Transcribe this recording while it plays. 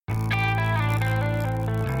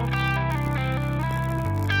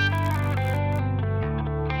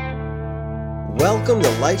Welcome to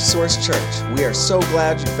Life Source Church. We are so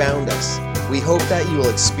glad you found us. We hope that you will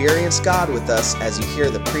experience God with us as you hear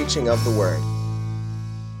the preaching of the Word.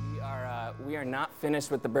 We are not finished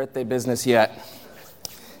with the birthday business yet.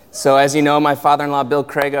 So as you know, my father-in-law, Bill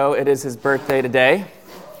Crago, it is his birthday today.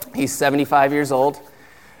 He's 75 years old.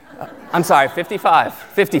 I'm sorry, 55.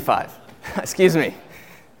 55. Excuse me.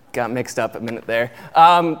 Got mixed up a minute there.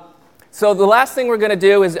 So the last thing we're going to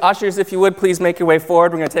do is, ushers, if you would, please make your way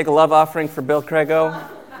forward. We're going to take a love offering for Bill Crago.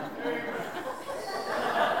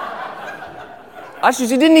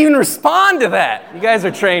 Ushers, you didn't even respond to that. You guys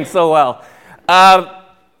are trained so well.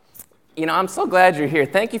 I'm so glad you're here.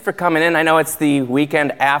 Thank you for coming in. I know it's the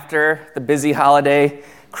weekend after the busy holiday,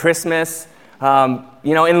 Christmas.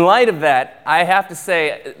 In light of that, I have to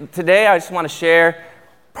say, today I just want to share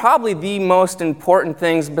probably the most important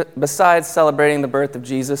things besides celebrating the birth of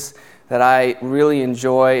Jesus that I really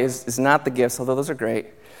enjoy is not the gifts, although those are great.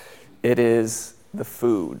 It is the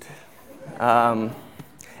food. And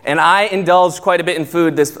I indulge quite a bit in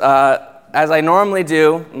food as I normally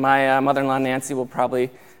do. My mother-in-law, Nancy, will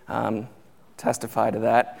probably testify to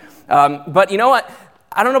that. But you know what?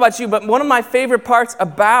 I don't know about you, but one of my favorite parts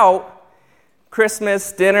about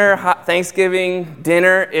Christmas dinner, Thanksgiving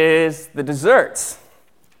dinner is the desserts.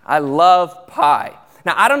 I love pie.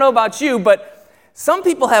 Now, I don't know about you, but some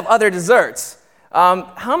people have other desserts.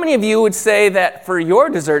 How many of you would say that for your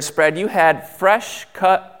dessert spread, you had fresh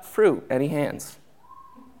cut fruit? Any hands?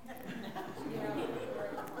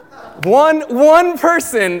 One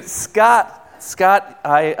person, Scott,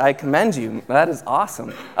 I commend you. That is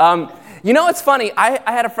awesome. It's funny.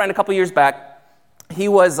 I had a friend a couple years back. He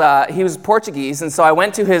was Portuguese, and so I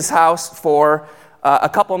went to his house for a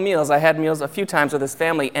couple meals. I had meals a few times with his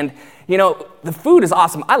family, and the food is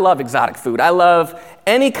awesome. I love exotic food. I love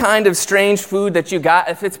any kind of strange food that you got.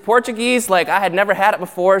 If it's Portuguese, I had never had it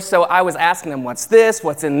before, so I was asking them, what's this?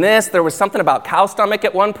 What's in this? There was something about cow stomach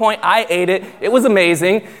at one point. I ate it. It was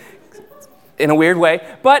amazing in a weird way,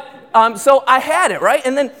 but so I had it, right?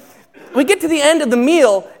 And then we get to the end of the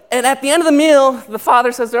meal, and at the end of the meal, the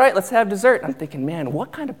father says, all right, let's have dessert. I'm thinking, man,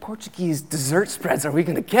 what kind of Portuguese dessert spreads are we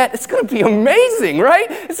going to get? It's going to be amazing, right?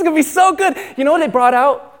 It's going to be so good. You know what they brought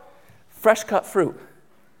out? Fresh cut fruit.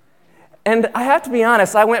 And I have to be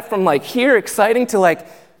honest, I went from here exciting to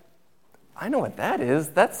I know what that is.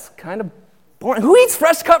 That's kind of boring. Who eats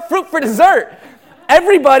fresh cut fruit for dessert?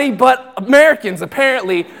 Everybody but Americans,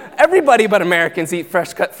 apparently. Everybody but Americans eat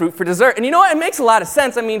fresh cut fruit for dessert. And you know what? It makes a lot of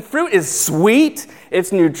sense. I mean, fruit is sweet.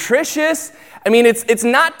 It's nutritious. I mean, it's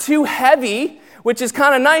not too heavy, which is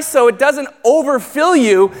kind of nice, so it doesn't overfill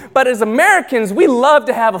you. But as Americans, we love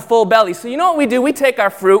to have a full belly. So you know what we do? We take our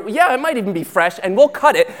fruit. Yeah, it might even be fresh, and we'll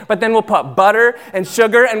cut it. But then we'll put butter and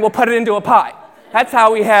sugar, and we'll put it into a pie. That's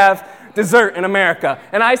how we have dessert in America.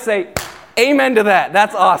 And I say, amen to that.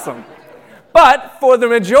 That's awesome. But for the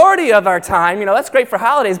majority of our time, that's great for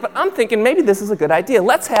holidays, but I'm thinking maybe this is a good idea.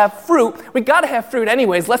 Let's have fruit. We got to have fruit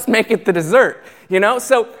anyways. Let's make it the dessert,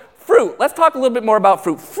 So fruit, let's talk a little bit more about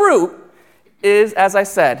fruit. Fruit is, as I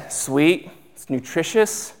said, sweet, it's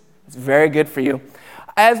nutritious, it's very good for you.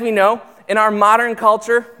 As we know, in our modern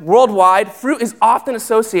culture, worldwide, fruit is often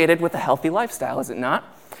associated with a healthy lifestyle, is it not?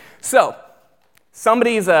 So,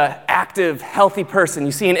 somebody's an active, healthy person.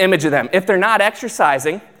 You see an image of them. If they're not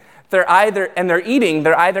exercising, they're either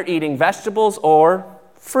eating vegetables or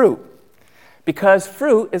fruit, because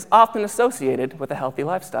fruit is often associated with a healthy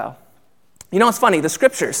lifestyle. It's funny, the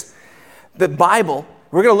scriptures, the Bible,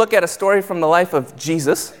 we're going to look at a story from the life of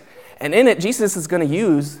Jesus, and in it, Jesus is going to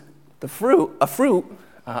use a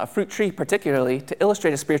fruit tree particularly, to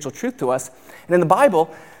illustrate a spiritual truth to us. And in the Bible,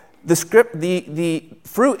 the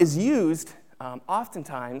fruit is used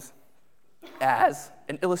oftentimes as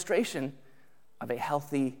an illustration of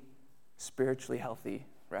a spiritually healthy,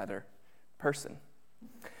 person.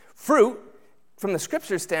 Fruit, from the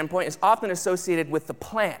scripture's standpoint, is often associated with the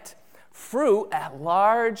plant. Fruit, a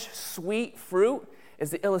large, sweet fruit,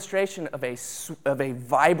 is the illustration of a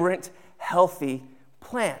vibrant, healthy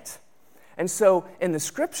plant. And so, in the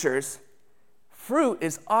scriptures, fruit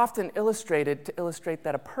is often illustrated to illustrate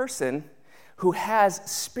that a person who has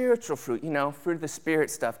spiritual fruit, fruit of the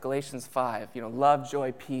Spirit stuff, Galatians 5, love,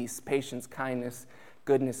 joy, peace, patience, kindness,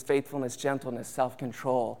 goodness, faithfulness, gentleness,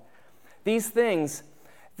 self-control. These things,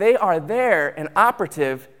 they are there and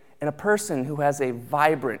operative in a person who has a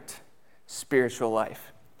vibrant spiritual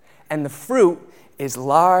life. And the fruit is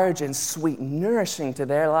large and sweet, nourishing to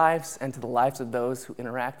their lives and to the lives of those who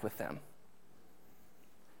interact with them.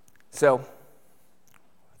 So,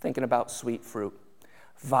 thinking about sweet fruit,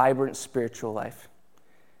 vibrant spiritual life,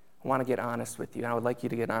 I want to get honest with you, and I would like you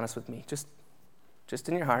to get honest with me, just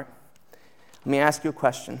in your heart. Let me ask you a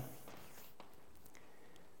question.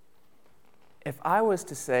 If I was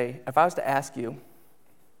to ask you,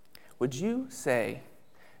 would you say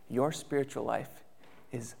your spiritual life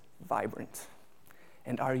is vibrant?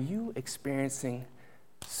 And are you experiencing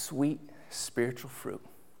sweet spiritual fruit?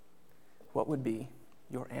 What would be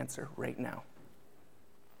your answer right now?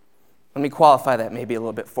 Let me qualify that maybe a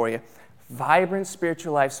little bit for you. Vibrant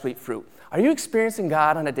spiritual life, sweet fruit. Are you experiencing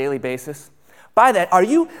God on a daily basis? By that, are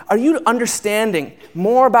you understanding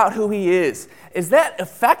more about who He is? Is that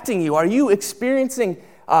affecting you? Are you experiencing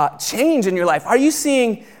change in your life? Are you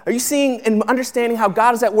seeing and understanding how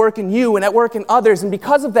God is at work in you and at work in others? And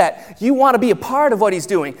because of that, you want to be a part of what He's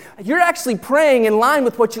doing. You're actually praying in line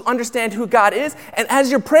with what you understand who God is. And as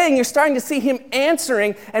you're praying, you're starting to see Him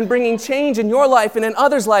answering and bringing change in your life and in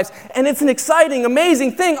others' lives. And it's an exciting,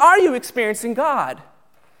 amazing thing. Are you experiencing God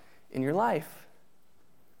in your life?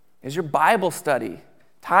 Is your Bible study,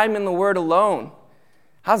 time in the Word alone,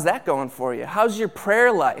 how's that going for you? How's your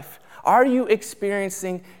prayer life? Are you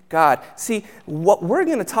experiencing God? See, what we're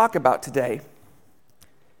going to talk about today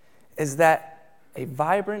is that a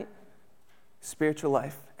vibrant spiritual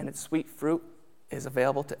life and its sweet fruit is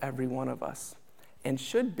available to every one of us and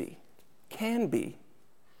should be, can be,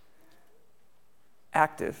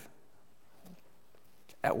 active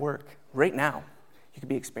at work right now. You could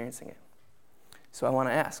be experiencing it. So I want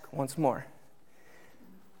to ask once more,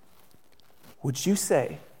 would you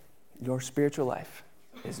say your spiritual life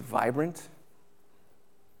is vibrant,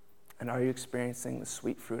 and are you experiencing the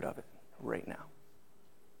sweet fruit of it right now?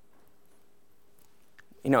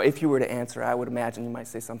 You know, if you were to answer, I would imagine you might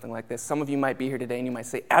say something like this. Some of you might be here today and you might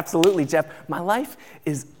say, absolutely, Jeff, my life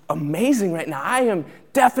is amazing right now. I am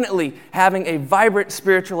definitely having a vibrant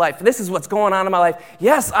spiritual life. This is what's going on in my life.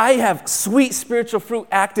 Yes, I have sweet spiritual fruit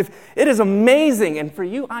active. It is amazing. And for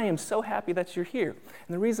you, I am so happy that you're here.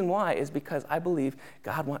 And the reason why is because I believe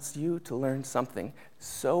God wants you to learn something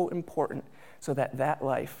so important so that that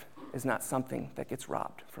life is not something that gets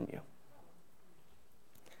robbed from you.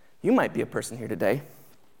 You might be a person here today,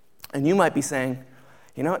 and you might be saying,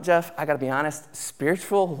 you know what, Jeff, I got to be honest,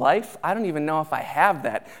 spiritual life, I don't even know if I have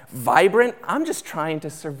that. Vibrant, I'm just trying to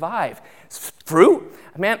survive. Fruit,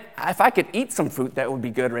 man, if I could eat some fruit, that would be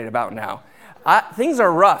good right about now. Things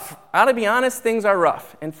are rough. I got to be honest, things are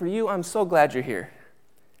rough. And for you, I'm so glad you're here.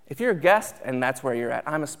 If you're a guest and that's where you're at,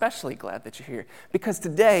 I'm especially glad that you're here. Because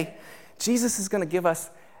today, Jesus is going to give us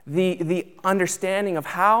the understanding of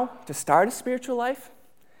how to start a spiritual life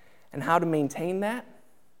and how to maintain that.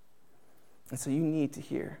 And so you need to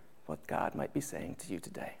hear what God might be saying to you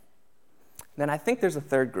today. Then I think there's a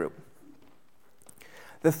third group.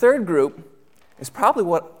 The third group is probably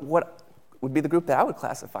what would be the group that I would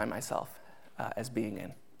classify myself as being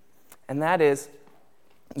in. And that is,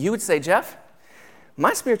 you would say, Jeff,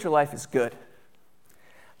 my spiritual life is good.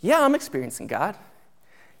 Yeah, I'm experiencing God.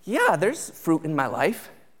 Yeah, there's fruit in my life.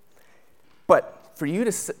 But for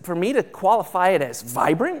me to qualify it as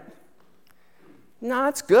vibrant, no,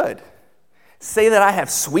 it's good. Say that I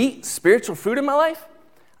have sweet spiritual fruit in my life,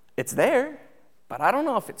 it's there, but I don't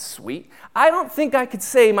know if it's sweet. I don't think I could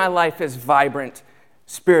say my life is vibrant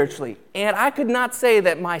spiritually, and I could not say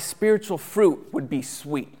that my spiritual fruit would be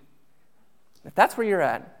sweet. If that's where you're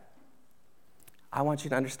at, I want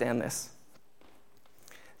you to understand this,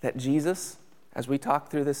 that Jesus, as we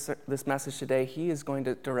talk through this message today, He is going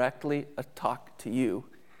to directly talk to you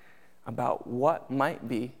about what might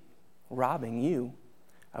be robbing you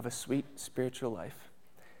of a sweet spiritual life,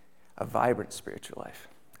 a vibrant spiritual life,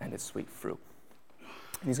 and its sweet fruit.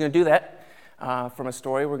 And He's going to do that from a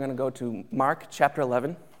story. We're going to go to Mark chapter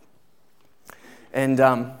 11. And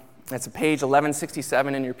that's page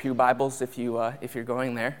 1167 in your pew Bibles if you're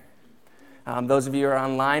going there. Those of you who are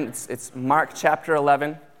online, it's Mark chapter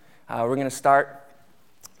 11. We're going to start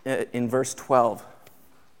in verse 12.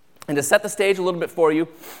 And to set the stage a little bit for you,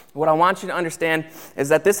 what I want you to understand is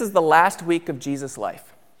that this is the last week of Jesus' life.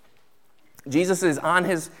 Jesus is on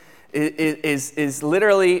is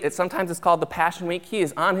literally, sometimes it's called the Passion Week. He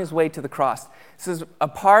is on His way to the cross. This is a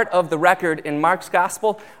part of the record in Mark's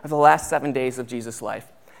gospel of the last 7 days of Jesus'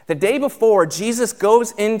 life. The day before, Jesus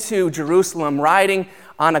goes into Jerusalem riding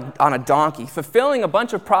on a donkey, fulfilling a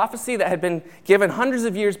bunch of prophecy that had been given hundreds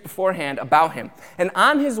of years beforehand about Him. And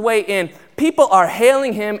on His way in, people are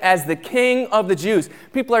hailing Him as the King of the Jews.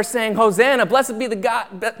 People are saying, Hosanna, blessed be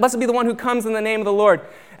the one who comes in the name of the Lord.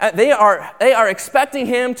 They are expecting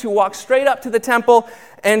Him to walk straight up to the temple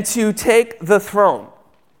and to take the throne.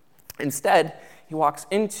 Instead, He walks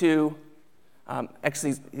into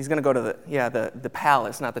he's going to go to the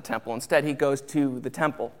palace, not the temple. Instead, He goes to the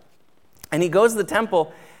temple. And He goes to the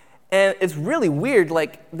temple, and it's really weird.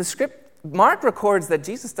 Like, the script Mark records that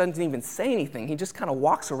Jesus doesn't even say anything. He just kind of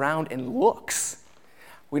walks around and looks.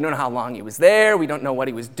 We don't know how long he was there. We don't know what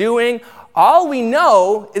he was doing. All we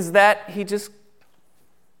know is that he just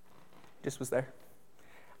was there.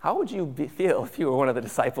 How would you feel if you were one of the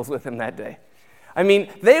disciples with him that day? I mean,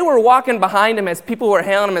 they were walking behind him as people were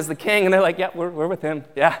hailing him as the king, and they're like, yeah, we're with him.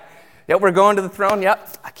 Yeah, we're going to the throne.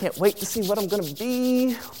 Yep, I can't wait to see what I'm going to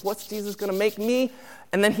be. What's Jesus going to make me?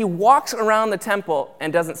 And then he walks around the temple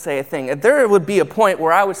and doesn't say a thing. There would be a point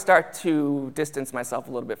where I would start to distance myself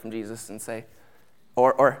a little bit from Jesus and say,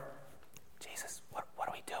 or Jesus, what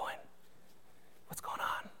are we doing? What's going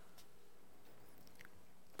on?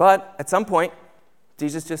 But at some point,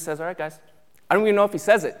 Jesus just says, all right, guys. I don't even know if he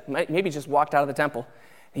says it. Maybe he just walked out of the temple.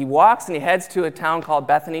 He walks and he heads to a town called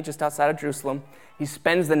Bethany, just outside of Jerusalem. He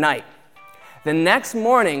spends the night. The next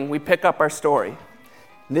morning, we pick up our story.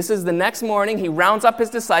 This is the next morning. He rounds up his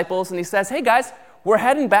disciples and he says, hey, guys, we're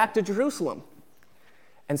heading back to Jerusalem.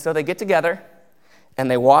 And so they get together and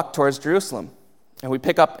they walk towards Jerusalem. And we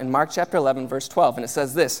pick up in Mark chapter 11, verse 12. And it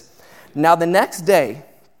says this, now the next day,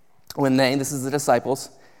 when this is the disciples,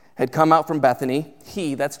 had come out from Bethany,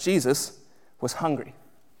 he, that's Jesus, was hungry,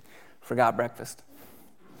 forgot breakfast.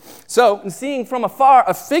 So, seeing from afar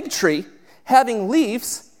a fig tree having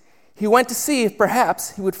leaves, he went to see if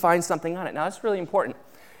perhaps he would find something on it. Now, that's really important.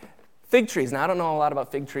 Fig trees. Now, I don't know a lot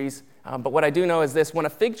about fig trees, but what I do know is this. When a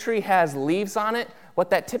fig tree has leaves on it,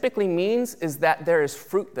 what that typically means is that there is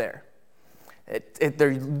fruit there.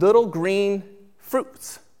 They're little green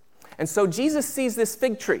fruits. And so Jesus sees this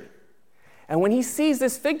fig tree. And when he sees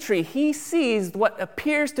this fig tree, he sees what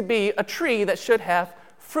appears to be a tree that should have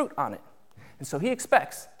fruit on it. And so he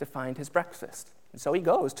expects to find his breakfast. And so he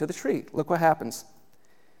goes to the tree. Look what happens.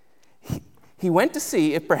 He went to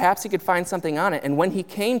see if perhaps he could find something on it, and when he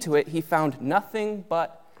came to it, he found nothing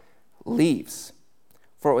but leaves,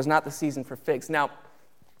 for it was not the season for figs. Now,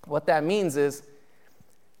 what that means is,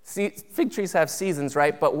 fig trees have seasons,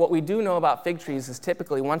 right? But what we do know about fig trees is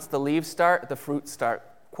typically once the leaves start, the fruits start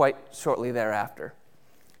quite shortly thereafter.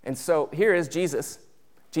 And so here is Jesus.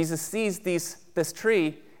 Jesus sees this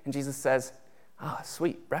tree, and Jesus says,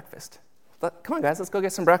 sweet, breakfast. Come on, guys, let's go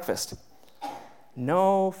get some breakfast.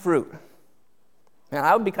 No fruit. Man,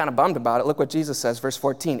 I would be kind of bummed about it. Look what Jesus says, verse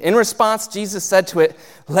 14. In response, Jesus said to it,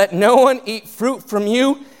 let no one eat fruit from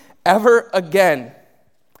you ever again.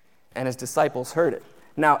 And his disciples heard it.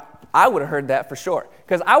 Now, I would have heard that for sure,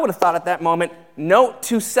 because I would have thought at that moment, note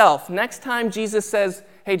to self, next time Jesus says,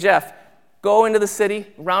 hey, Jeff, go into the city,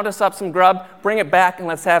 round us up some grub, bring it back, and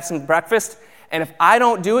let's have some breakfast. And if I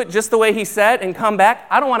don't do it just the way he said and come back,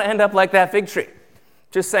 I don't want to end up like that fig tree.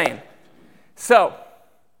 Just saying. So,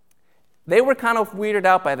 they were kind of weirded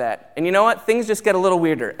out by that. And you know what? Things just get a little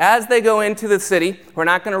weirder. As they go into the city, we're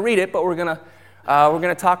not going to read it, but we're going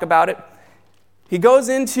to talk about it. He goes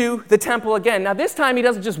into the temple again. Now, this time, he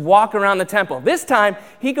doesn't just walk around the temple. This time,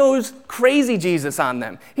 he goes crazy Jesus on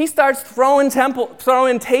them. He starts throwing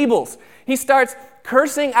tables. He starts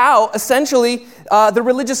cursing out, essentially, the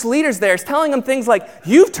religious leaders there, telling them things like,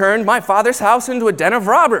 you've turned my father's house into a den of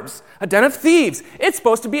robbers, a den of thieves. It's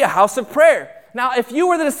supposed to be a house of prayer. Now, if you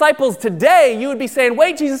were the disciples today, you would be saying,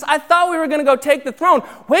 wait, Jesus, I thought we were going to go take the throne.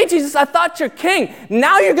 Wait, Jesus, I thought you're king.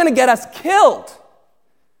 Now you're going to get us killed.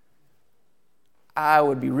 I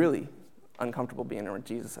would be really uncomfortable being around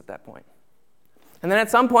Jesus at that point. And then at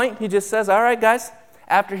some point, he just says, all right, guys,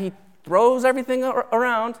 after he throws everything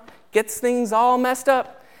around, gets things all messed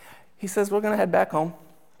up, he says, we're going to head back home,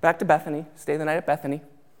 back to Bethany, stay the night at Bethany,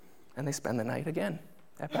 and they spend the night again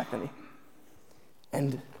at Bethany.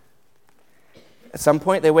 And at some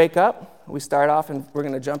point, they wake up. We start off, and we're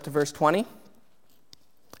going to jump to verse 20. At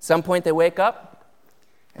some point, they wake up,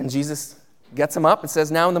 and Jesus gets them up and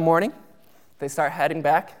says, now in the morning, they start heading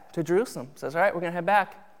back to Jerusalem. Says, all right, we're going to head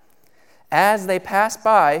back. As they passed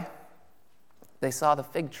by, they saw the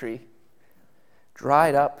fig tree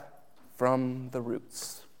dried up from the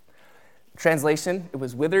roots. Translation, it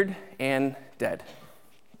was withered and dead.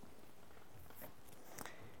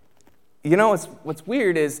 You know, what's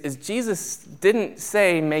weird is Jesus didn't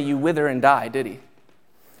say, may you wither and die, did he?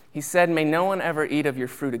 He said, may no one ever eat of your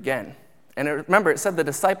fruit again. And remember, it said the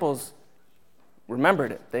disciples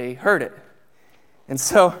remembered it. They heard it. And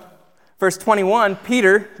so, verse 21,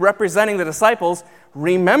 Peter, representing the disciples,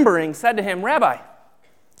 remembering, said to him, Rabbi.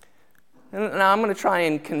 And now I'm going to try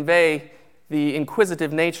and convey the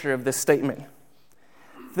inquisitive nature of this statement.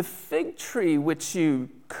 The fig tree which you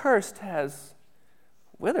cursed has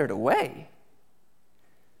withered away.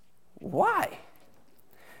 Why?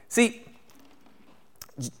 See,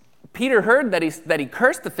 Peter heard that he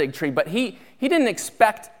cursed the fig tree, but he didn't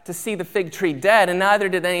expect to see the fig tree dead, and neither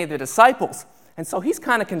did any of the disciples. And so he's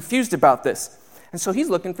kind of confused about this. And so he's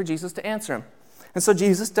looking for Jesus to answer him. And so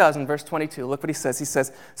Jesus does in verse 22. Look what he says. He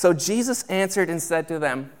says, "So Jesus answered and said to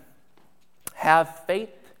them, 'Have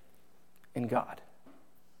faith in God.'"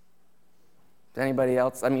 Anybody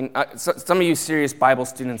else? I mean, some of you serious Bible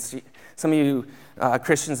students, some of you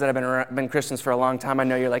Christians that have been Christians for a long time, I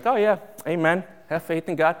know you're like, "Oh yeah, amen, have faith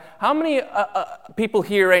in God." How many people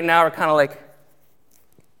here right now are kind of like,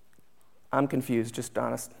 "I'm confused, just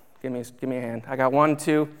honest. Give me a hand." I got 1,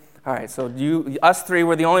 2. All right, so us three,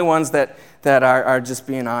 we're the only ones that are just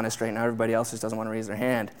being honest right now. Everybody else just doesn't want to raise their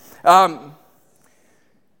hand.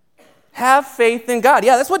 Have faith in God.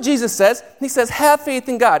 Yeah, that's what Jesus says. He says, have faith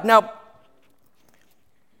in God. Now,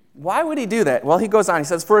 why would he do that? Well, he goes on. He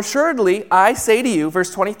says, "For assuredly, I say to you,"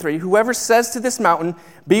 verse 23, "whoever says to this mountain,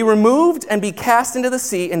 'Be removed and be cast into the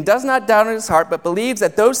sea,' and does not doubt in his heart, but believes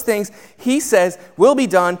that those things he says will be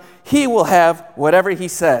done, he will have whatever he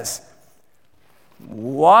says."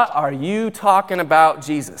 What are you talking about,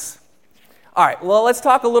 Jesus? All right, well, let's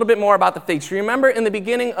talk a little bit more about the fig tree. Remember in the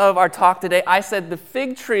beginning of our talk today, I said the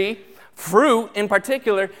fig tree, fruit in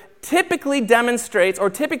particular, typically demonstrates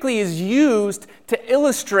or typically is used to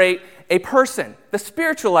illustrate a person, the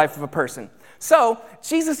spiritual life of a person. So,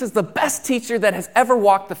 Jesus is the best teacher that has ever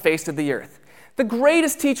walked the face of the earth, the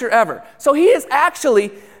greatest teacher ever. So he is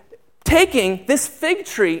actually taking this fig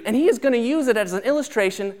tree and he is going to use it as an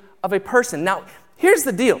illustration of a person. Now, here's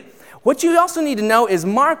the deal. What you also need to know is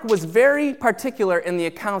Mark was very particular in the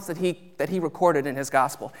accounts that he recorded in his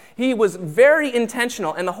gospel. He was very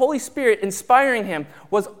intentional, and the Holy Spirit inspiring him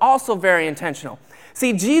was also very intentional.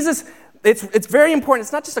 See, Jesus, it's very important.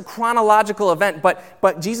 It's not just a chronological event,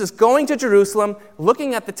 but Jesus going to Jerusalem,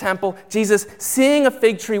 looking at the temple, Jesus seeing a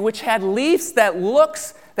fig tree which had leaves that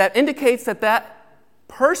indicates that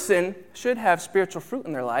person should have spiritual fruit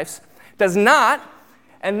in their lives, does not.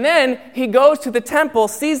 And then he goes to the temple,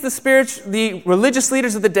 sees the religious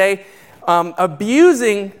leaders of the day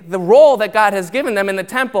abusing the role that God has given them in the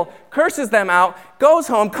temple, curses them out, goes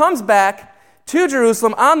home, comes back to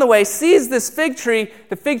Jerusalem, on the way, sees this fig tree.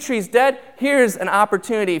 The fig tree's dead. Here's an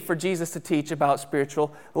opportunity for Jesus to teach about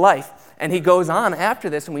spiritual life. And he goes on after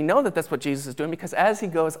this, and we know that that's what Jesus is doing because as he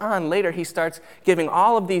goes on later, he starts giving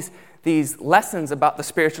all of these lessons about the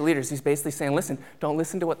spiritual leaders. He's basically saying, listen, don't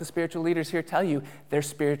listen to what the spiritual leaders here tell you. They're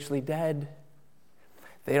spiritually dead.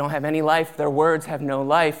 They don't have any life. Their words have no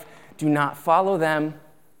life. Do not follow them.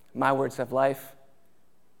 My words have life.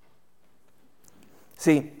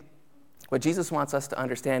 See, what Jesus wants us to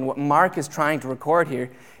understand, what Mark is trying to record here,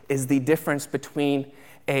 is the difference between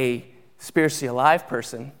a spiritually alive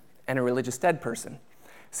person and a religious dead person.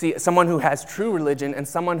 See, someone who has true religion and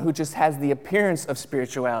someone who just has the appearance of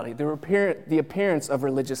spirituality, the appearance of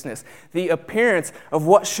religiousness, the appearance of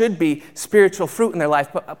what should be spiritual fruit in their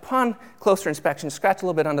life. But upon closer inspection, scratch a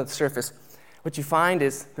little bit under the surface, what you find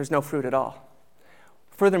is there's no fruit at all.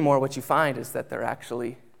 Furthermore, what you find is that they're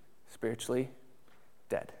actually spiritually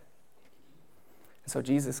dead. And so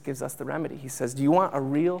Jesus gives us the remedy. He says, do you want a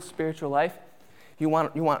real spiritual life? You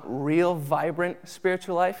want real vibrant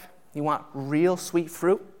spiritual life? You want real sweet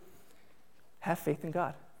fruit? Have faith in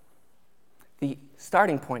God. The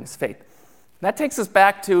starting point is faith. That takes us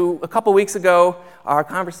back to a couple weeks ago, our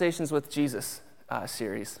Conversations with Jesus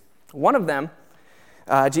series. One of them,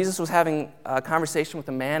 Jesus was having a conversation with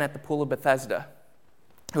a man at the Pool of Bethesda.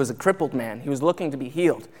 He was a crippled man. He was looking to be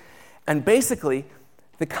healed. And basically,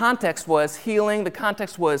 the context was healing. The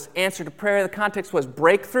context was answer to prayer. The context was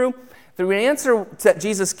breakthrough. The answer that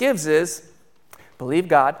Jesus gives is believe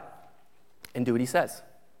God and do what he says.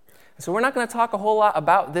 So we're not going to talk a whole lot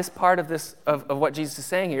about this part of what Jesus is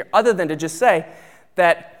saying here, other than to just say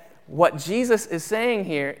that what Jesus is saying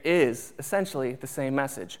here is essentially the same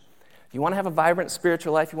message. If you want to have a vibrant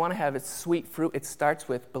spiritual life, you want to have its sweet fruit, it starts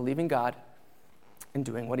with believing God and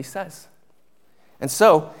doing what he says. And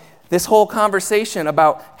so this whole conversation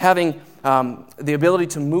about having the ability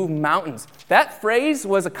to move mountains, that phrase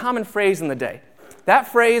was a common phrase in the day. That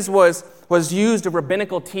phrase was used of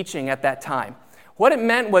rabbinical teaching at that time. What it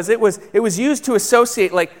meant was it was used to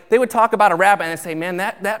associate, like they would talk about a rabbi and say, man,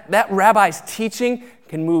 that rabbi's teaching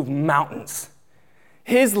can move mountains.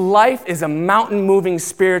 His life is a mountain-moving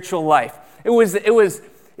spiritual life. It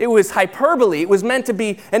was hyperbole. It was meant to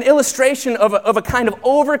be an illustration of a kind of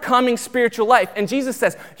overcoming spiritual life. And Jesus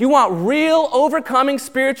says, you want real overcoming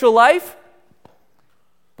spiritual life?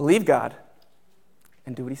 Believe God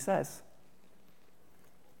and do what he says.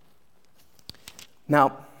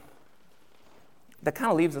 Now, that kind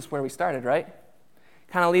of leaves us where we started, right?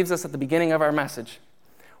 Kind of leaves us at the beginning of our message.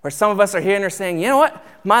 Or some of us are here and are saying, you know what?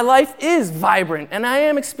 My life is vibrant, and I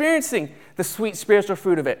am experiencing the sweet spiritual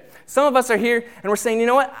fruit of it. Some of us are here and we're saying, you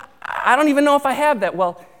know what? I don't even know if I have that.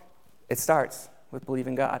 Well, it starts with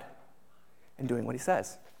believing God and doing what he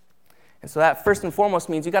says. And so that first and foremost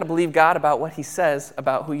means you got to believe God about what he says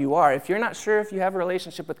about who you are. If you're not sure if you have a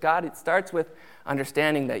relationship with God, it starts with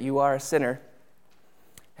understanding that you are a sinner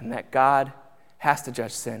and that God has to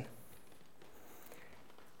judge sin.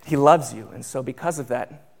 He loves you, and so because of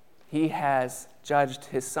that, he has judged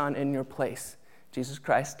his son in your place. Jesus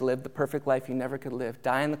Christ lived the perfect life you never could live,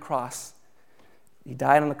 die on the cross. He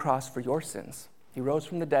died on the cross for your sins. He rose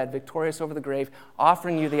from the dead, victorious over the grave,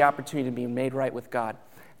 offering you the opportunity to be made right with God.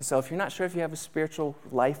 And so if you're not sure if you have a spiritual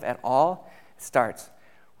life at all, it starts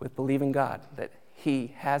with believing God that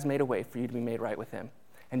he has made a way for you to be made right with him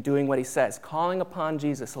and doing what he says, calling upon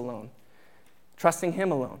Jesus alone, trusting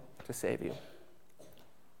him alone to save you.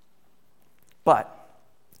 But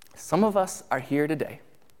some of us are here today,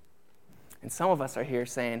 and some of us are here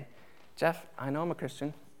saying, Jeff, I know I'm a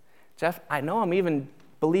Christian. Jeff, I know I'm even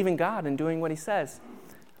believing God and doing what he says.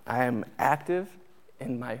 I am active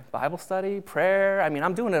in my Bible study, prayer.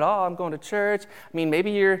 I'm doing it all. I'm going to church.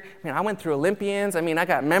 I went through Olympians. I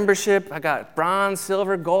got membership. I got bronze,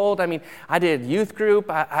 silver, gold. I did youth group.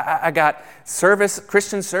 I got service,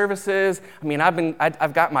 Christian services.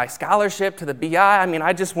 I've got my scholarship to the BI.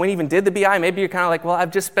 I just went even did the BI. Maybe you're kind of like, well,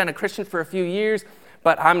 I've just been a Christian for a few years,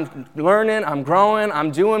 but I'm learning, I'm growing, I'm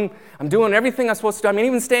doing everything I'm supposed to do.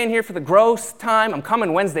 Even staying here for the growth time. I'm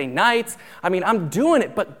coming Wednesday nights. I'm doing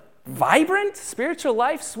it, but vibrant spiritual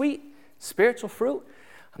life, sweet spiritual fruit,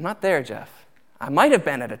 I'm not there, Jeff. I might have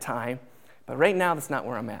been at a time, but right now that's not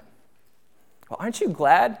where I'm at. Well, aren't you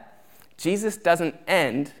glad Jesus doesn't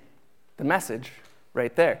end the message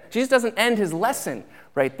right there? Jesus doesn't end his lesson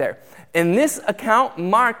right there. In this account,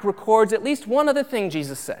 Mark records at least one other thing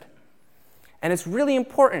Jesus said. And it's really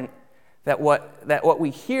important that what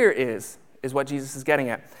we hear is what Jesus is getting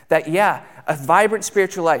at. That, a vibrant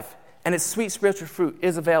spiritual life and its sweet spiritual fruit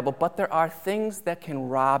is available, but there are things that can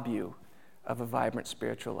rob you of a vibrant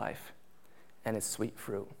spiritual life and its sweet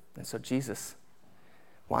fruit. And so Jesus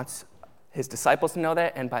wants his disciples to know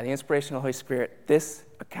that, and by the inspiration of the Holy Spirit, this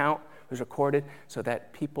account was recorded so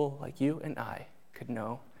that people like you and I could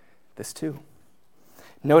know this too.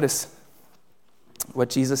 Notice what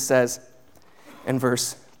Jesus says in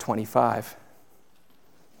verse 25.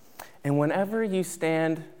 And whenever you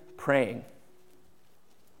stand praying,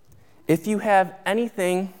 if you have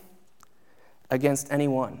anything against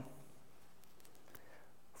anyone,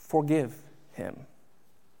 forgive him,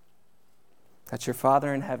 that your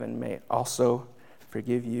Father in heaven may also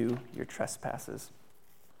forgive you your trespasses.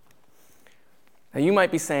 Now you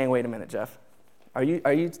might be saying, wait a minute, Jeff. Are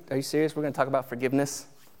you serious? We're going to talk about forgiveness?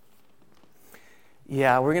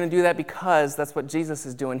 Yeah, we're going to do that because that's what Jesus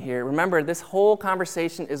is doing here. Remember, this whole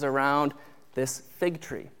conversation is around this fig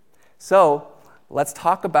tree. So let's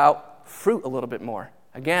talk about fruit a little bit more.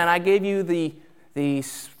 Again, I gave you the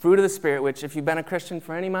fruit of the Spirit, which if you've been a Christian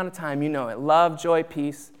for any amount of time, you know it. Love, joy,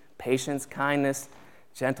 peace, patience, kindness,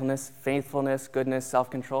 gentleness, faithfulness, goodness,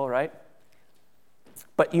 self-control, right?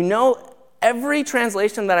 But every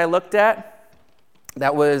translation that I looked at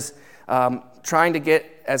that was trying to get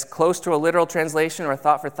as close to a literal translation or a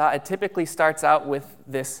thought for thought, it typically starts out with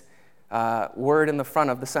this word in the front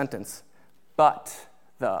of the sentence, but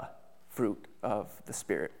the fruit of the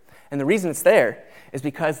Spirit. And the reason it's there is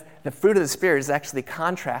because the fruit of the Spirit is actually the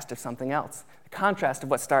contrast of something else, the contrast of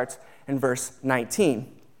what starts in verse 19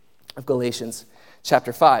 of Galatians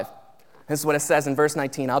chapter 5. This is what it says in verse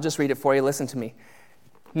 19. I'll just read it for you. Listen to me.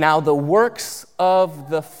 Now the works of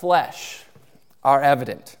the flesh are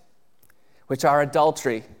evident, which are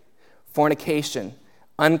adultery, fornication,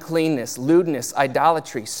 uncleanness, lewdness,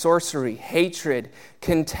 idolatry, sorcery, hatred,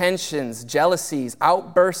 contentions, jealousies,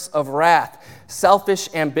 outbursts of wrath, selfish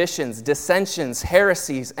ambitions, dissensions,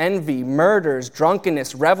 heresies, envy, murders,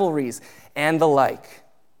 drunkenness, revelries, and the like.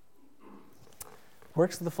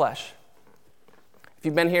 Works of the flesh. If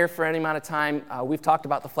you've been here for any amount of time, we've talked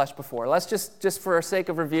about the flesh before. Let's just for sake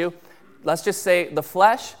of review, let's just say the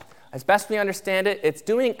flesh, as best we understand it, it's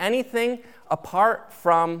doing anything apart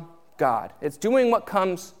from God. It's doing what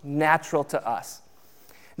comes natural to us.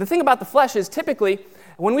 The thing about the flesh is typically,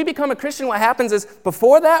 when we become a Christian, what happens is,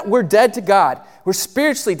 before that, we're dead to God. We're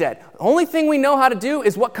spiritually dead. The only thing we know how to do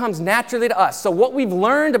is what comes naturally to us. So what we've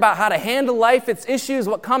learned about how to handle life, its issues,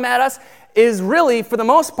 what come at us, is really, for the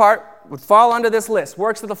most part, would fall under this list,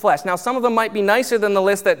 works of the flesh. Now, some of them might be nicer than the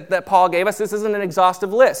list that Paul gave us. This isn't an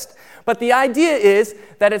exhaustive list. But the idea is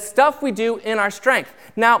that it's stuff we do in our strength.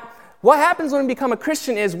 Now, what happens when we become a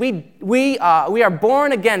Christian is we are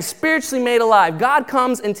born again, spiritually made alive. God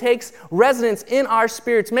comes and takes residence in our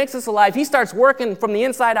spirits, makes us alive. He starts working from the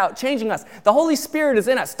inside out, changing us. The Holy Spirit is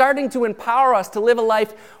in us, starting to empower us to live a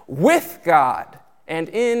life with God and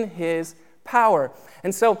in His power.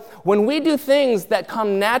 And so when we do things that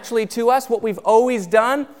come naturally to us, what we've always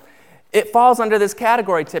done, it falls under this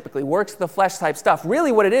category typically, works of the flesh type stuff.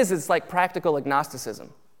 Really what it is like practical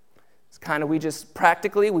agnosticism. It's kind of we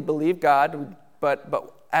believe God,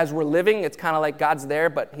 but as we're living, it's kind of like God's there,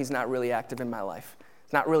 but He's not really active in my life.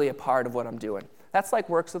 It's not really a part of what I'm doing. That's like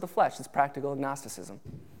works of the flesh. It's practical agnosticism.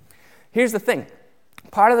 Here's the thing.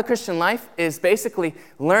 Part of the Christian life is basically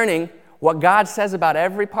learning what God says about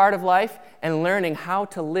every part of life and learning how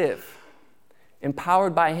to live,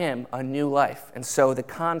 empowered by Him, a new life. And so the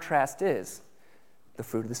contrast is the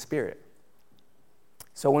fruit of the Spirit.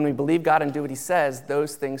 So when we believe God and do what He says,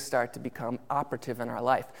 those things start to become operative in our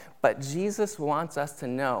life. But Jesus wants us to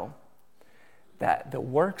know that the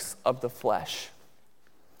works of the flesh,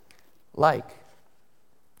 like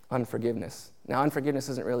unforgiveness. Now, unforgiveness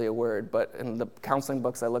isn't really a word, but in the counseling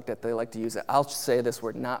books I looked at, they like to use it. I'll say this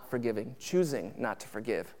word, not forgiving, choosing not to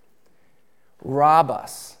forgive, rob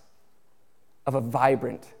us of a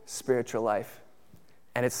vibrant spiritual life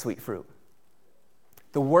and its sweet fruit.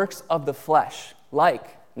 The works of the flesh,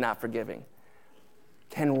 like not forgiving,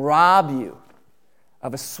 can rob you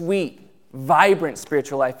of a sweet, vibrant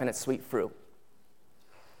spiritual life and its sweet fruit.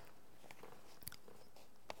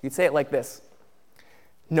 You'd say it like this: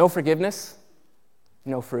 no forgiveness,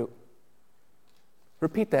 no fruit.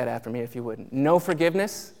 Repeat that after me if you would. No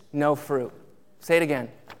forgiveness, no fruit. Say it again.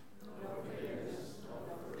 No forgiveness,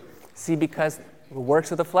 no fruit. See, because the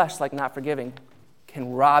works of the flesh, like not forgiving,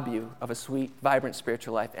 can rob you of a sweet, vibrant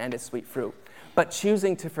spiritual life and its sweet fruit. But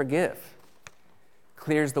choosing to forgive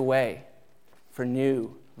clears the way for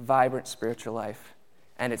new, vibrant spiritual life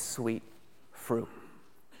and its sweet fruit.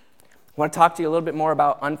 I want to talk to you a little bit more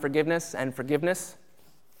about unforgiveness and forgiveness.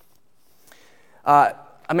 A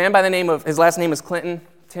man by the name of, his last name is Clinton,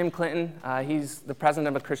 Tim Clinton. He's the president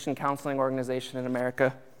of a Christian counseling organization in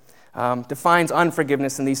America. Defines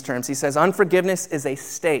unforgiveness in these terms. He says, unforgiveness is a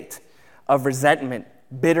state of resentment,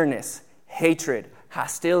 bitterness, hatred,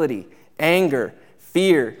 hostility, anger,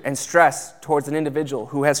 fear, and stress towards an individual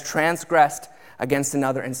who has transgressed against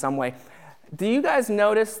another in some way. Do you guys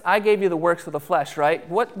notice? I gave you the works of the flesh, right?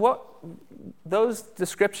 What those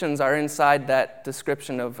descriptions are inside that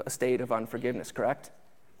description of a state of unforgiveness, correct?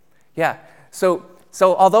 Yeah. So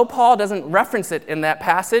although Paul doesn't reference it in that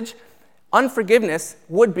passage, unforgiveness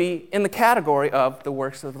would be in the category of the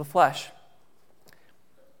works of the flesh.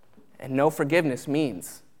 And no forgiveness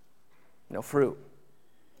means no fruit.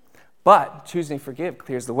 But choosing to forgive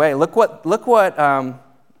clears the way. Look what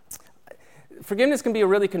forgiveness can be a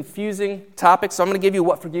really confusing topic, so I'm going to give you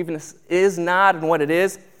what forgiveness is not and what it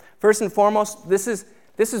is. First and foremost, this is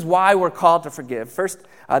why we're called to forgive. First,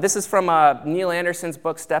 this is from Neil Anderson's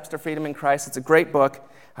book, Steps to Freedom in Christ. It's a great book.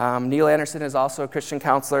 Neil Anderson is also a Christian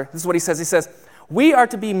counselor. This is what he says. He says, we are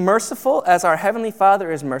to be merciful as our Heavenly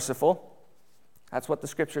Father is merciful. That's what the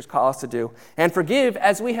Scriptures call us to do. And forgive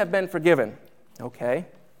as we have been forgiven. Okay,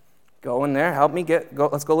 go in there. Help me go.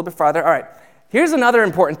 Let's go a little bit farther. All right, here's another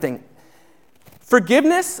important thing.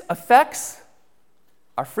 Forgiveness affects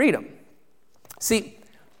our freedom. See,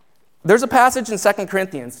 there's a passage in 2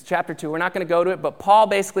 Corinthians chapter 2. We're not going to go to it, but Paul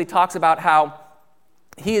basically talks about how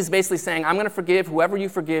he is basically saying, I'm going to forgive whoever you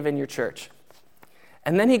forgive in your church.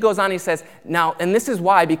 And then he goes on, he says, now, and this is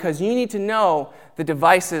why, because you need to know the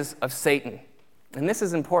devices of Satan. And this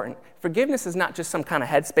is important. Forgiveness is not just some kind of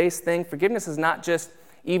headspace thing. Forgiveness is not just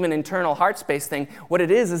even internal heart space thing. What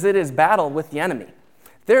it is battle with the enemy.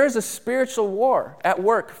 There is a spiritual war at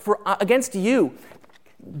work against you.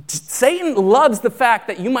 Satan loves the fact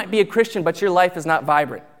that you might be a Christian, but your life is not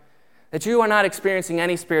vibrant, that you are not experiencing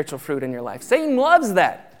any spiritual fruit in your life. Satan loves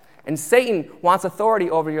that. And Satan wants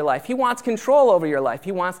authority over your life. He wants control over your life.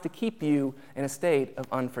 He wants to keep you in a state of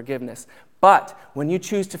unforgiveness. But when you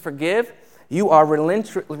choose to forgive, you are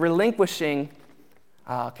relinquishing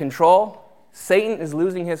control. Satan is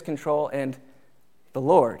losing his control, and the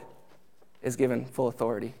Lord is given full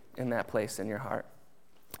authority in that place in your heart.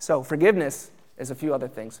 So forgiveness is a few other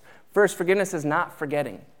things. First, forgiveness is not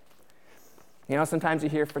forgetting. You know, sometimes you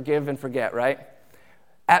hear forgive and forget, right?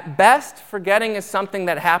 At best, forgetting is something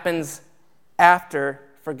that happens after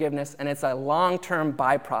forgiveness, and it's a long-term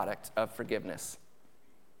byproduct of forgiveness.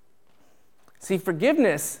 See,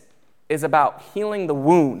 forgiveness is about healing the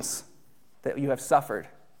wounds that you have suffered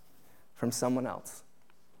from someone else.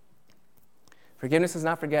 Forgiveness is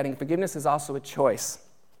not forgetting. Forgiveness is also a choice.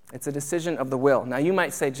 It's a decision of the will. Now, you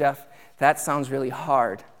might say, Jeff, that sounds really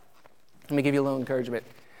hard. Let me give you a little encouragement.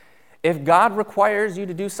 If God requires you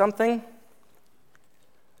to do something,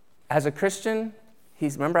 as a Christian,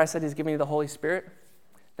 remember I said He's giving you the Holy Spirit?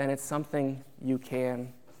 Then it's something you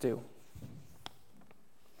can do.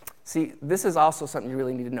 See, this is also something you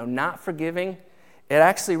really need to know. Not forgiving, it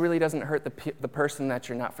actually really doesn't hurt the person that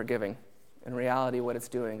you're not forgiving. In reality, what it's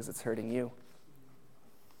doing is it's hurting you.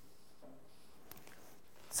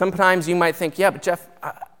 Sometimes you might think, yeah, but Jeff,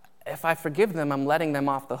 if I forgive them, I'm letting them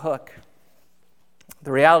off the hook.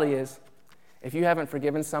 The reality is, if you haven't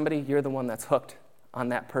forgiven somebody, you're the one that's hooked on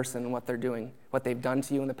that person and what they're doing, what they've done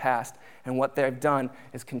to you in the past. And what they've done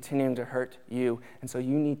is continuing to hurt you. And so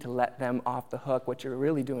you need to let them off the hook. What you're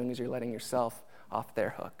really doing is you're letting yourself off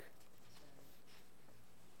their hook.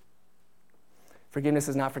 Forgiveness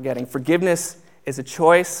is not forgetting. Forgiveness is a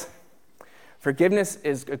choice. Forgiveness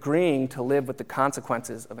is agreeing to live with the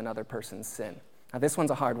consequences of another person's sin. Now, this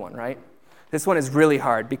one's a hard one, right? This one is really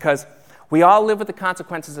hard because we all live with the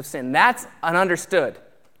consequences of sin. That's understood.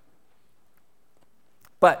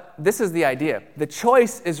 But this is the idea. The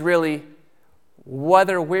choice is really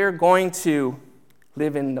whether we're going to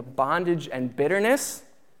live in the bondage and bitterness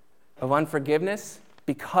of unforgiveness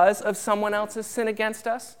because of someone else's sin against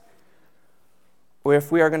us, or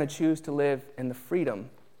if we are going to choose to live in the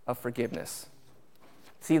freedom of forgiveness.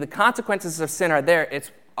 See, the consequences of sin are there.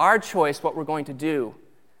 It's our choice what we're going to do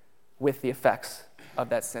with the effects of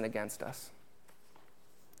that sin against us.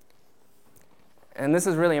 And this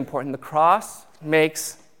is really important. The cross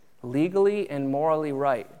makes legally and morally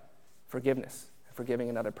right forgiveness, forgiving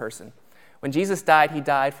another person. When Jesus died, He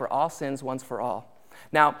died for all sins once for all.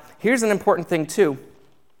 Now, here's an important thing too.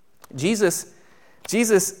 Jesus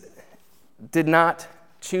did not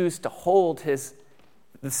choose to hold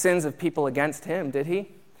the sins of people against Him, did He?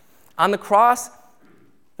 On the cross,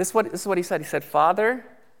 this is what He said. He said, Father,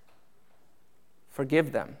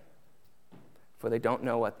 forgive them, for they don't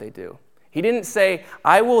know what they do. He didn't say,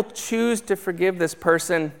 I will choose to forgive this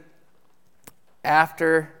person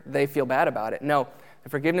after they feel bad about it. No, the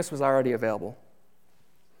forgiveness was already available.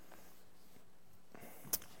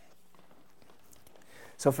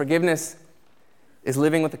 So forgiveness is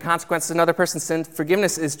living with the consequences of another person's sin.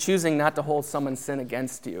 Forgiveness is choosing not to hold someone's sin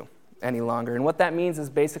against you any longer. And what that means is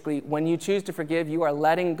basically when you choose to forgive, you are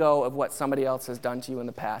letting go of what somebody else has done to you in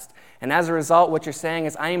the past. And as a result, what you're saying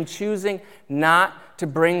is, I am choosing not to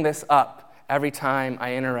bring this up every time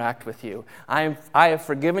I interact with you. I have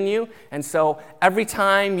forgiven you, and so every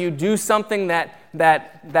time you do something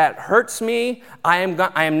that hurts me, I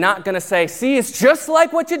am not going to say, see, it's just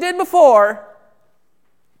like what you did before.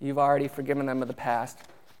 You've already forgiven them of the past.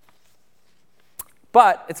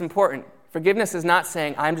 But it's important. Forgiveness is not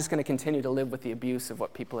saying, I'm just going to continue to live with the abuse of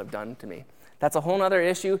what people have done to me. That's a whole other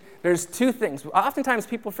issue. There's two things. Oftentimes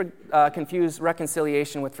people confuse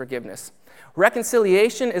reconciliation with forgiveness.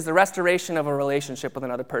 Reconciliation is the restoration of a relationship with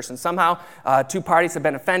another person. Somehow, two parties have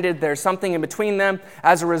been offended. There's something in between them.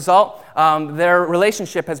 As a result, their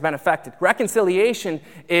relationship has been affected. Reconciliation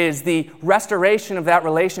is the restoration of that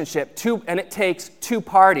relationship, and it takes two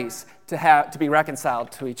parties to be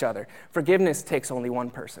reconciled to each other. Forgiveness takes only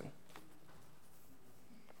one person.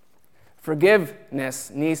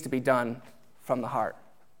 Forgiveness needs to be done from the heart.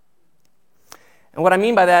 And what I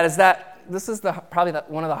mean by that is that this is probably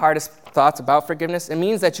one of the hardest thoughts about forgiveness. It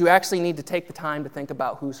means that you actually need to take the time to think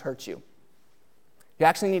about who's hurt you. You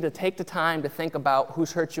actually need to take the time to think about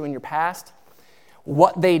who's hurt you in your past,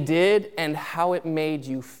 what they did, and how it made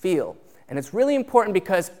you feel. And it's really important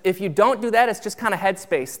because if you don't do that, it's just kind of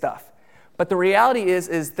headspace stuff. But the reality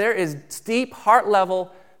is there is deep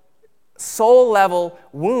heart-level, soul-level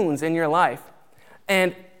wounds in your life.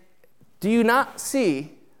 And do you not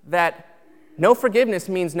see that no forgiveness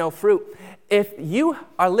means no fruit? If you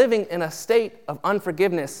are living in a state of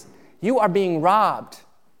unforgiveness, you are being robbed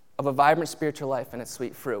of a vibrant spiritual life and its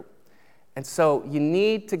sweet fruit. And so you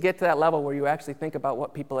need to get to that level where you actually think about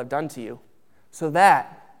what people have done to you,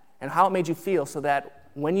 and how it made you feel, so that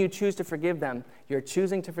when you choose to forgive them, you're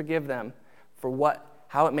choosing to forgive them for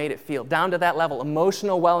how it made it feel. Down to that level,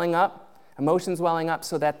 emotions welling up,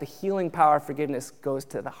 so that the healing power of forgiveness goes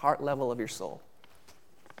to the heart level of your soul.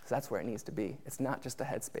 Because that's where it needs to be. It's not just a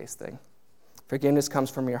headspace thing. Forgiveness comes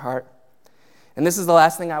from your heart. And this is the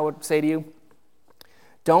last thing I would say to you.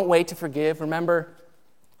 Don't wait to forgive. Remember,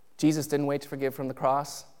 Jesus didn't wait to forgive from the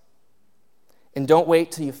cross. And don't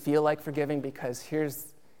wait till you feel like forgiving, because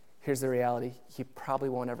here's the reality. You probably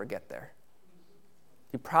won't ever get there.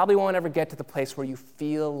 You probably won't ever get to the place where you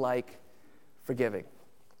feel like forgiving.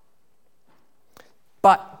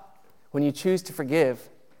 But when you choose to forgive,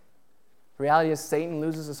 The reality is Satan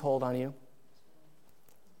loses his hold on you.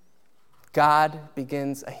 God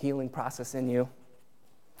begins a healing process in you.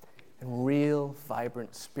 And real,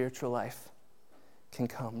 vibrant spiritual life can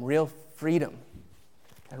come. Real freedom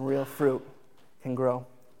and real fruit can grow.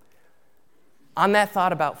 On that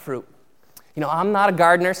thought about fruit, I'm not a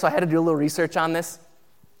gardener, so I had to do a little research on this.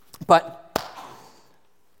 But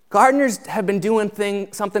gardeners have been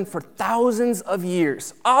doing something for thousands of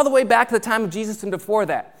years, all the way back to the time of Jesus and before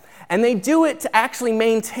that. And they do it to actually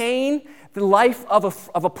maintain the life of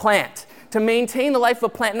a plant. To maintain the life of a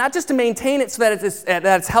plant, not just to maintain it so that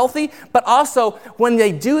it's healthy, but also when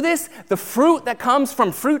they do this, the fruit that comes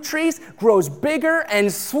from fruit trees grows bigger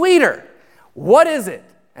and sweeter. What is it?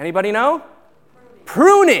 Anybody know?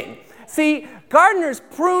 Pruning. See, gardeners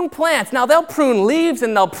prune plants. Now, they'll prune leaves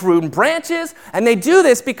and they'll prune branches, and they do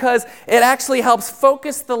this because it actually helps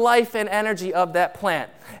focus the life and energy of that plant.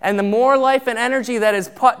 And the more life and energy that is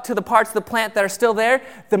put to the parts of the plant that are still there,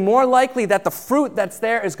 the more likely that the fruit that's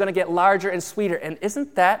there is going to get larger and sweeter. And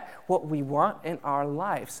isn't that what we want in our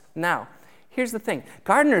lives? Now, here's the thing.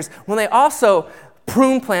 Gardeners, when they also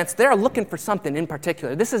prune plants, they're looking for something in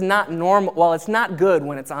particular. This is not normal. Well, it's not good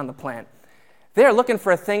when it's on the plant. They're looking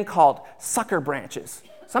for a thing called sucker branches,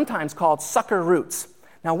 sometimes called sucker roots.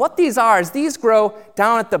 Now, what these are is these grow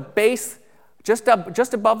down at the base, just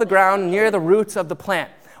above the ground, near the roots of the plant.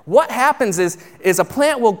 What happens is a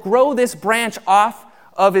plant will grow this branch off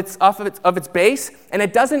of its base, and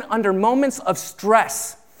it does it under moments of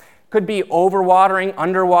stress. Could be overwatering,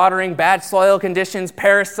 underwatering, bad soil conditions,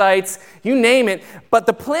 parasites, you name it. But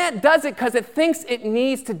the plant does it because it thinks it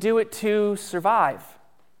needs to do it to survive,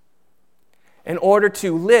 in order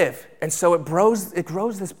to live. And so it grows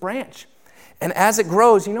this branch. And as it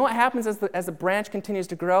grows, you know what happens as the branch continues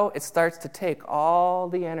to grow? It starts to take all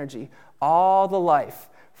the energy, all the life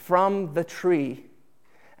from the tree,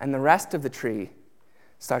 and the rest of the tree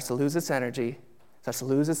starts to lose its energy, starts to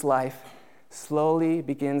lose its life, slowly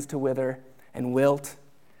begins to wither and wilt,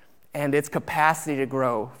 and its capacity to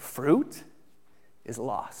grow fruit is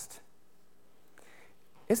lost.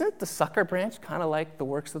 Isn't the sucker branch kind of like the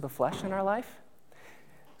works of the flesh in our life?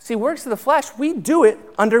 See, works of the flesh, we do it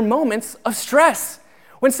under moments of stress.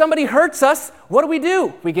 When somebody hurts us, what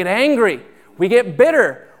do? We get angry. We get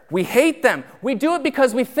bitter. We hate them. We do it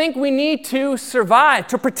because we think we need to survive,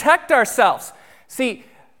 to protect ourselves. See,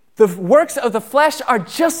 the works of the flesh are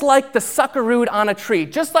just like the sucker root on a tree,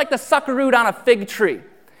 just like the sucker root on a fig tree.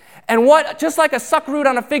 And just like a sucker root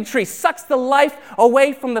on a fig tree sucks the life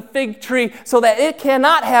away from the fig tree so that it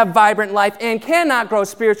cannot have vibrant life and cannot grow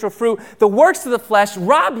spiritual fruit, the works of the flesh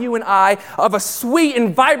rob you and I of a sweet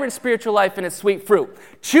and vibrant spiritual life and its sweet fruit.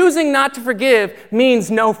 Choosing not to forgive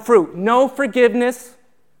means no fruit. No forgiveness,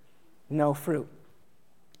 no fruit.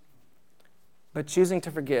 But choosing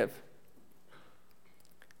to forgive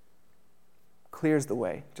clears the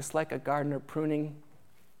way, just like a gardener pruning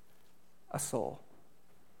a soul.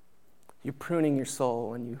 You're pruning your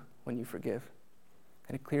soul when you forgive,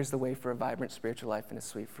 and it clears the way for a vibrant spiritual life and a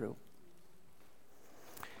sweet fruit.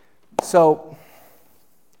 So,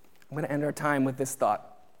 I'm going to end our time with this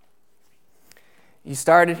thought. You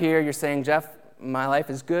started here, you're saying, Jeff, my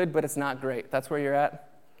life is good, but it's not great. That's where you're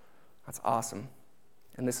at? That's awesome.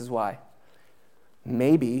 And this is why.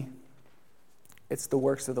 Maybe it's the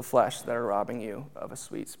works of the flesh that are robbing you of a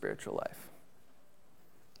sweet spiritual life.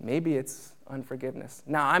 Maybe it's unforgiveness.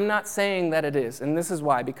 Now, I'm not saying that it is, and this is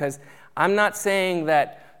why, because I'm not saying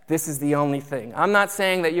that this is the only thing. I'm not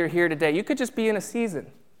saying that you're here today. You could just be in a season.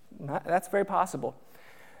 That's very possible.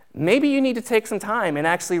 Maybe you need to take some time and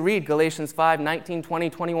actually read Galatians 5, 19, 20,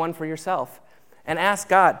 21 for yourself and ask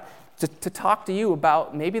God to talk to you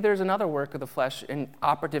about maybe there's another work of the flesh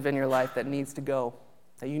operative in your life that needs to go,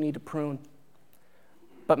 that you need to prune.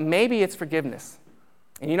 But maybe it's forgiveness.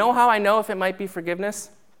 And you know how I know if it might be forgiveness?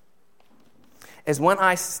 Is when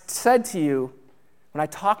I said to you, when I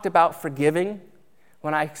talked about forgiving,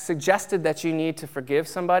 when I suggested that you need to forgive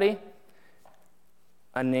somebody,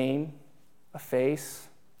 a name, a face,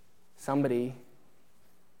 somebody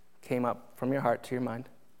came up from your heart to your mind.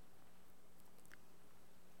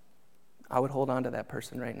 I would hold on to that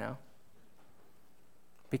person right now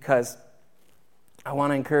because I want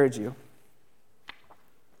to encourage you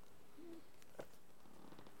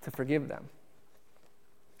to forgive them.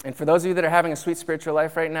 And for those of you that are having a sweet spiritual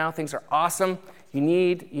life right now, things are awesome. You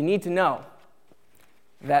need to know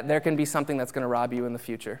that there can be something that's going to rob you in the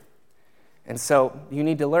future. And so you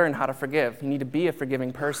need to learn how to forgive. You need to be a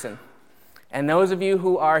forgiving person. And those of you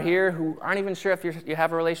who are here who aren't even sure if you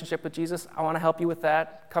have a relationship with Jesus, I want to help you with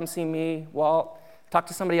that. Come see me, Walt. Talk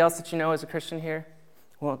to somebody else that you know is a Christian here,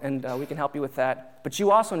 and we can help you with that. But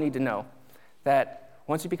you also need to know that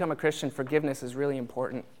once you become a Christian, forgiveness is really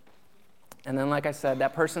important. And then, like I said,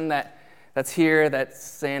 that person that's here that's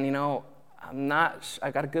saying,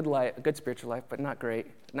 I got a good life, a good spiritual life, but not great,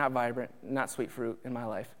 not vibrant, not sweet fruit in my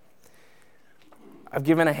life. I've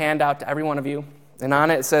given a handout to every one of you, and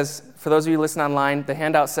on it says, for those of you listening online, the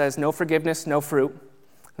handout says, no forgiveness, no fruit.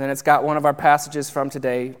 And then it's got one of our passages from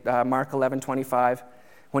today, Mark 11:25.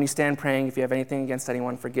 When you stand praying, if you have anything against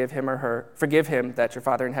anyone, forgive him that your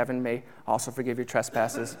Father in heaven may also forgive your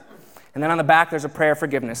trespasses. And then on the back, there's a prayer of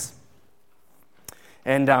forgiveness.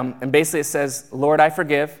 And basically it says, Lord, I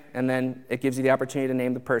forgive, and then it gives you the opportunity to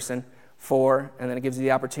name the person, and then it gives you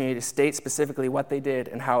the opportunity to state specifically what they did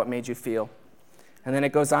and how it made you feel. And then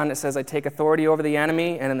it goes on, it says, I take authority over the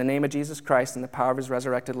enemy, and in the name of Jesus Christ and the power of his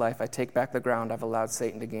resurrected life, I take back the ground I've allowed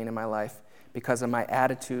Satan to gain in my life because of my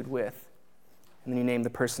attitude with. And then you name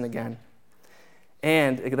the person again.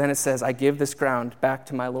 And then it says, I give this ground back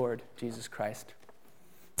to my Lord, Jesus Christ.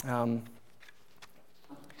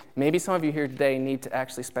 Maybe some of you here today need to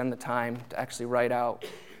actually spend the time to actually write out,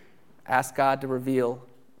 ask God to reveal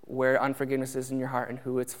where unforgiveness is in your heart and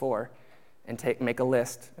who it's for, and make a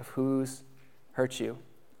list of who's hurt you,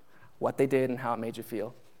 what they did, and how it made you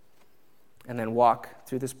feel. And then walk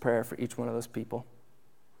through this prayer for each one of those people.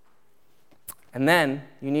 And then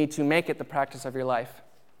you need to make it the practice of your life.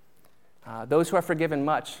 Those who are forgiven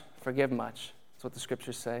much, forgive much. That's what the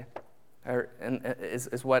scriptures say,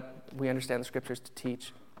 is what we understand the scriptures to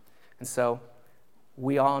teach. And so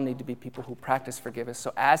we all need to be people who practice forgiveness.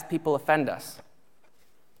 So as people offend us,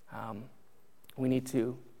 we need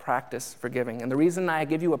to practice forgiving. And the reason I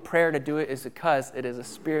give you a prayer to do it is because it is a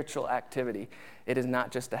spiritual activity. It is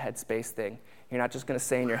not just a headspace thing. You're not just going to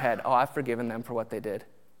say in your head, oh, I've forgiven them for what they did.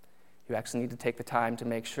 You actually need to take the time to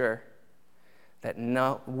make sure that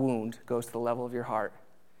no wound goes to the level of your heart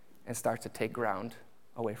and starts to take ground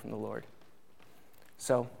away from the Lord.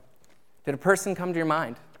 So, did a person come to your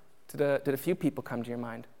mind? Did a few people come to your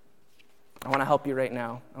mind? I want to help you right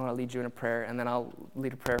now. I want to lead you in a prayer, and then I'll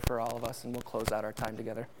lead a prayer for all of us, and we'll close out our time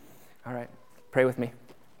together. All right, pray with me.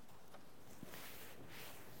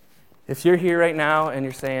 If you're here right now and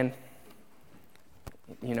you're saying,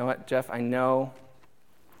 you know what, Jeff, I know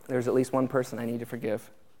there's at least one person I need to forgive.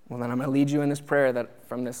 Well, then I'm going to lead you in this prayer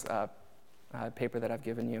from this paper that I've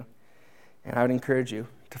given you. And I would encourage you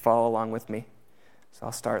to follow along with me. So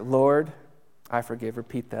I'll start, Lord, I forgive.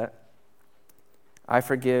 Repeat that. I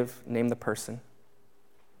forgive, name the person.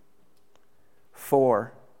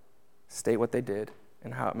 4, state what they did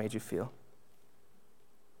and how it made you feel.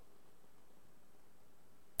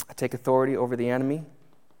 I take authority over the enemy.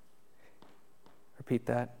 Repeat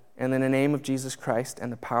that. And in the name of Jesus Christ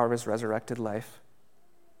and the power of his resurrected life,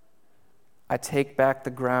 I take back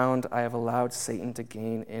the ground I have allowed Satan to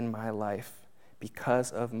gain in my life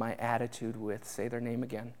because of my attitude with, say their name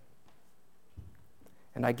again.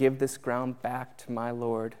 And I give this ground back to my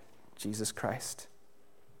Lord, Jesus Christ.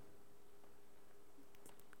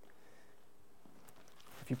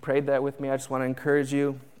 If you prayed that with me, I just want to encourage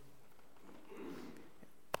you.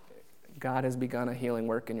 God has begun a healing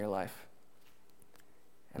work in your life.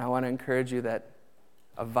 And I want to encourage you that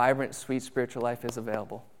a vibrant, sweet spiritual life is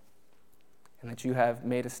available, and that you have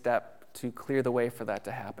made a step to clear the way for that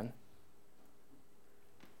to happen.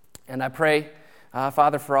 And I pray,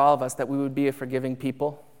 Father, for all of us, that we would be a forgiving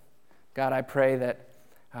people. God, I pray that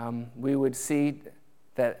we would see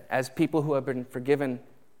that as people who have been forgiven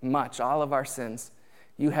much, all of our sins,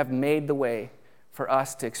 you have made the way for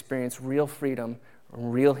us to experience real freedom,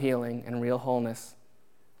 real healing, and real wholeness.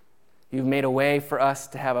 You've made a way for us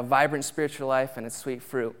to have a vibrant spiritual life and its sweet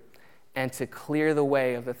fruit, and to clear the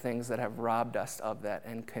way of the things that have robbed us of that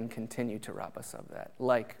and can continue to rob us of that,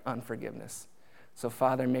 like unforgiveness. So,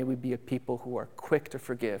 Father, may we be a people who are quick to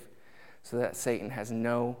forgive so that Satan has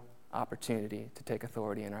no opportunity to take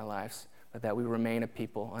authority in our lives, but that we remain a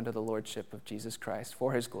people under the lordship of Jesus Christ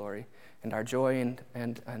for his glory and our joy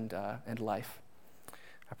and life.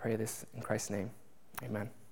 I pray this in Christ's name. Amen.